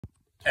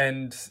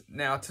And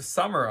now to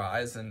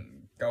summarize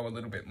and go a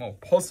little bit more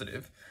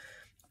positive,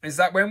 is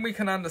that when we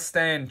can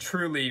understand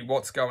truly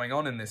what's going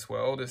on in this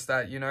world, is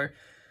that, you know,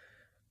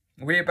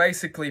 we're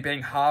basically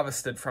being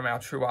harvested from our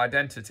true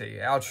identity.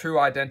 Our true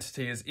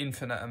identity is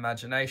infinite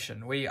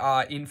imagination. We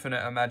are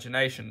infinite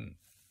imagination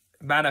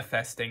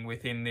manifesting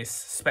within this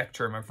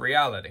spectrum of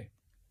reality.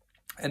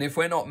 And if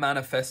we're not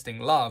manifesting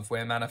love,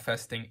 we're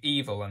manifesting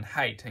evil and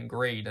hate and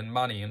greed and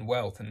money and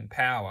wealth and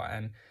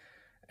power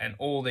and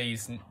all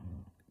these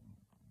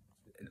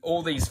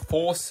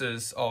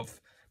forces of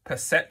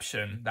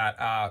perception that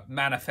are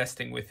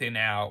manifesting within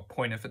our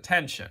point of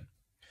attention.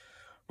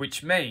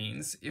 Which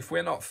means if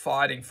we're not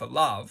fighting for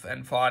love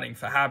and fighting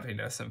for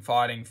happiness and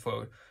fighting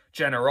for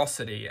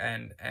generosity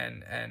and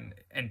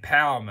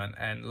empowerment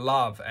and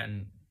love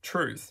and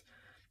truth,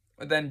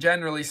 then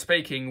generally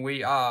speaking,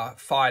 we are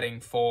fighting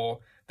for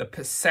the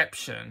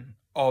perception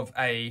of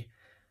a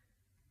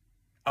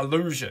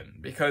illusion,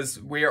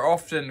 because we're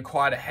often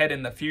quite ahead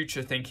in the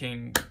future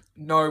thinking,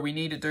 no, we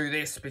need to do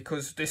this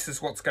because this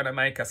is what's going to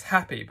make us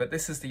happy. But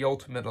this is the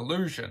ultimate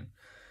illusion.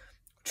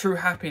 True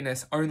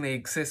happiness only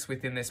exists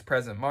within this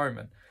present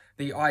moment.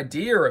 The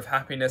idea of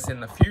happiness in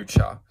the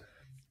future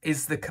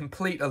is the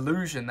complete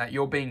illusion that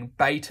you're being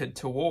baited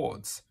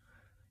towards.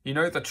 You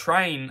know, the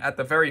train at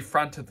the very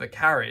front of the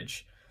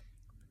carriage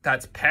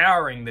that's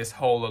powering this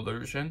whole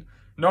illusion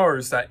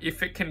knows that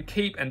if it can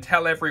keep and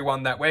tell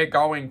everyone that we're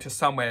going to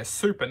somewhere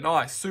super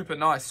nice, super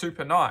nice,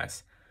 super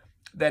nice,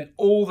 then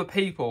all the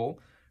people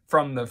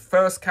from the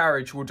first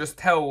carriage will just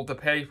tell the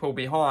people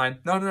behind,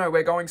 no,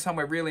 we're going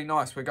somewhere really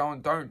nice. We're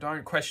going,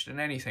 don't question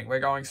anything. We're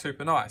going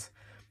super nice.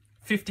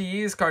 50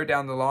 years go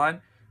down the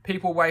line,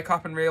 people wake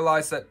up and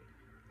realize that,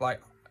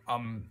 like,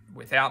 I'm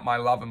without my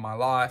love in my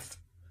life.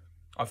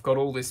 I've got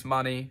all this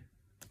money.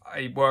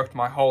 I worked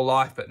my whole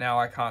life, but now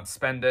I can't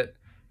spend it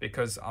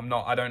because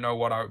I don't know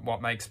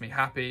what makes me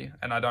happy.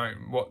 And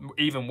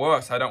even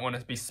worse, I don't want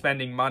to be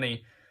spending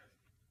money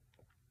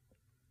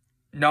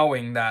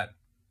knowing that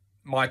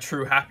my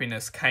true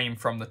happiness came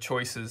from the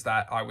choices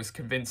that I was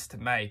convinced to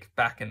make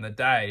back in the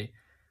day.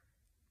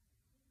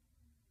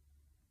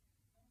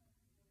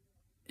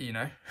 You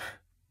know,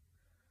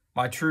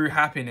 my true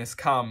happiness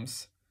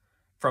comes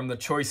from the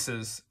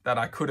choices that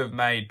I could have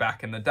made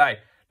back in the day.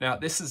 Now,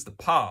 this is the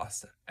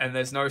past, and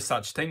there's no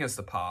such thing as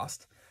the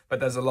past,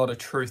 but there's a lot of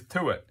truth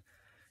to it.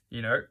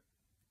 You know,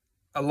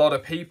 a lot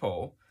of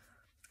people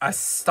are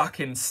stuck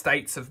in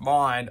states of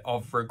mind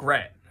of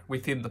regret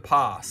within the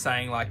past,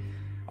 saying like,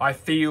 I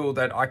feel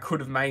that I could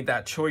have made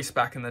that choice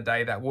back in the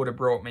day that would have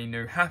brought me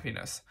new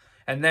happiness.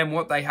 And then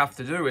what they have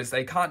to do is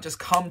they can't just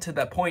come to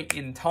the point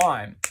in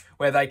time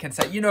where they can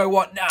say, you know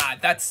what, nah,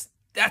 that's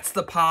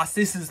the past,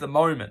 this is the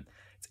moment.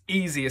 It's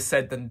easier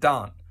said than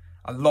done.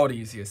 A lot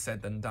easier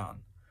said than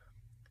done.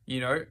 You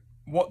know,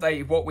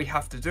 what we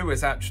have to do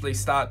is actually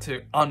start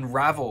to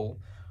unravel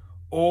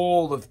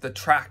all of the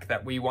track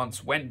that we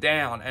once went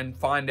down and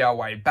find our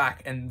way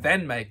back, and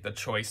then make the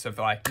choice of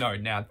like, no,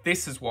 now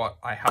this is what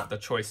I have the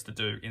choice to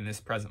do in this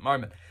present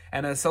moment.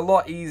 And it's a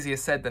lot easier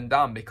said than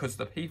done, because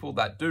the people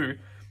that do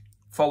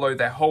follow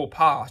their whole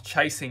path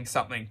chasing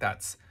something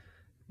that's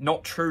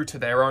not true to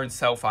their own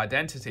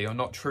self-identity or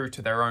not true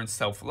to their own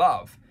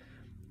self-love,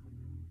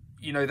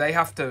 you know, they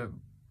have to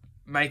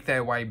make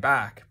their way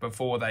back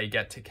before they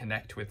get to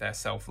connect with their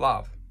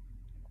self-love.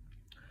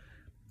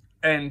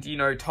 And, you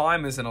know,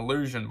 time is an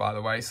illusion, by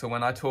the way. So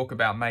when I talk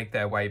about make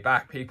their way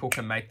back, people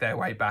can make their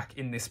way back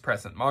in this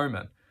present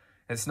moment.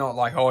 It's not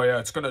like, oh yeah,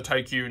 it's going to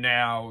take you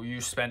now.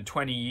 You spent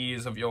 20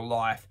 years of your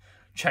life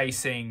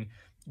chasing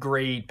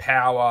greed,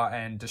 power,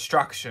 and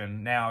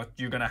destruction. Now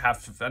you're going to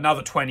have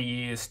another 20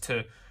 years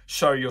to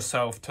show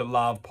yourself to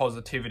love,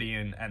 positivity,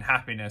 and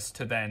happiness,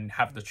 to then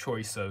have the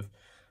choice of...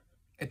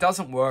 It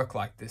doesn't work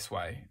like this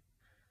way.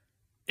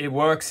 It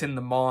works in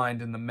the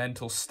mind and the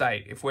mental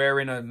state. If we're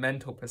in a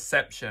mental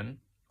perception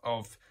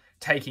of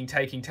taking,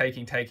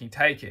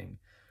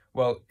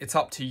 well, it's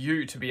up to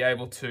you to be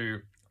able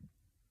to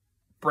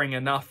bring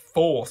enough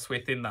force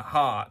within the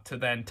heart to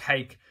then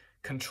take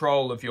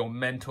control of your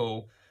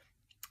mental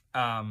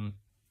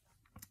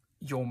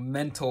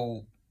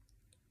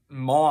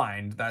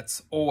mind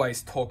that's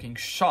always talking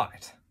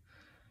shite.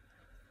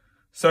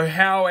 So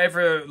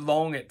however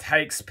long it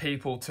takes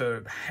people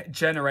to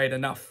generate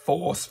enough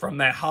force from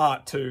their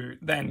heart to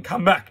then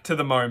come back to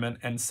the moment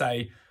and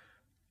say,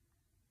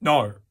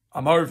 no,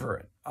 I'm over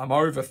it. I'm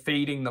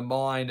overfeeding the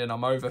mind, and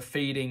I'm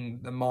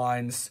overfeeding the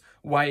mind's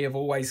way of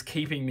always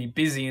keeping me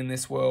busy in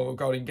this world,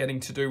 getting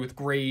to do with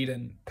greed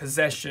and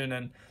possession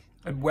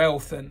and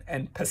wealth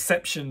and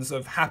perceptions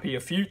of happier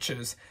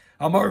futures.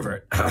 I'm over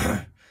it.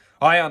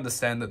 I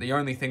understand that the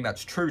only thing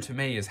that's true to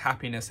me is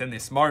happiness in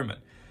this moment.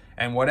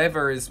 And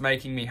whatever is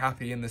making me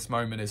happy in this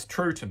moment is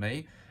true to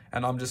me,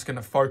 and I'm just going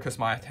to focus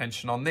my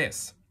attention on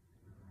this.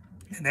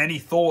 And any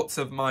thoughts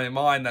of my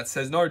mind that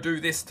says, no, do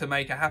this to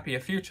make a happier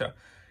future,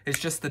 it's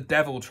just the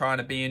devil trying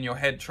to be in your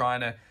head,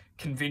 trying to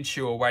convince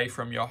you away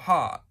from your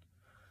heart.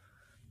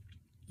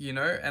 You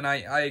know, and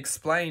I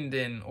explained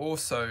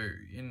also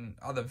in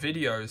other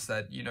videos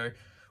that, you know,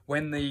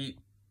 when the